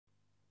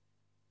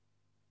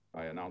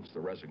announced the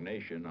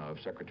resignation of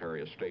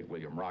Secretary of State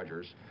William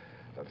Rogers,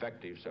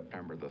 effective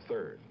September the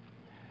 3rd.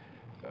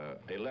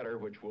 A letter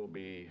which will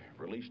be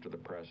released to the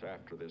press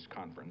after this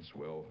conference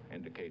will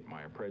indicate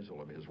my appraisal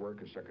of his work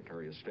as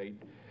Secretary of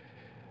State.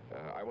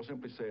 I will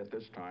simply say at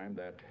this time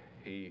that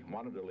he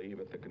wanted to leave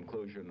at the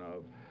conclusion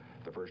of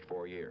the first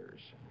 4 years.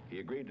 He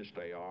agreed to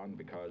stay on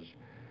because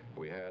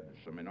we had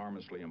some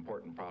enormously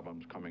important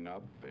problems coming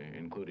up,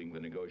 including the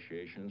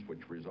negotiations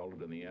which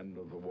resulted in the end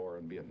of the war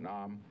in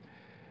Vietnam,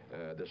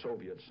 the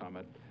Soviet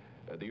summit,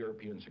 the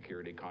European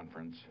Security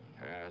Conference,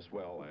 as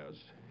well as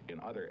in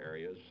other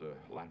areas,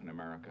 Latin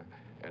America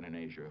and in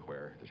Asia,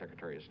 where the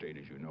Secretary of State,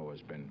 as you know,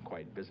 has been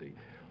quite busy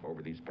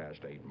over these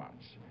past 8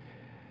 months.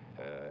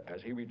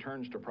 As he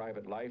returns to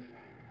private life,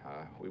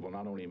 we will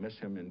not only miss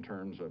him in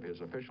terms of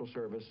his official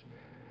service,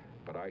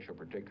 but I shall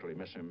particularly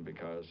miss him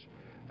because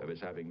of his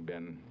having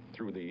been,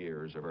 through the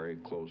years, a very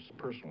close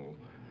personal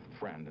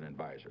friend and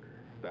advisor.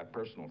 That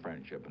personal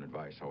friendship and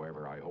advice,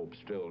 however, I hope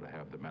still to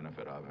have the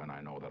benefit of, and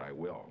I know that I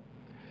will.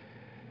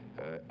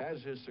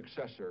 As his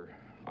successor,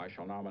 I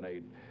shall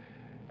nominate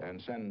and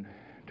send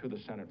to the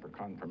Senate for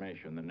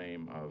confirmation the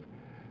name of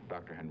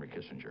Dr. Henry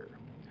Kissinger.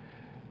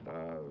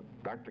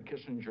 Dr.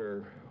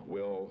 Kissinger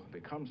will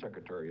become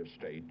Secretary of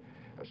State,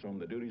 assume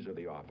the duties of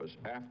the office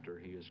after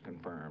he is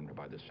confirmed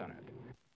by the Senate.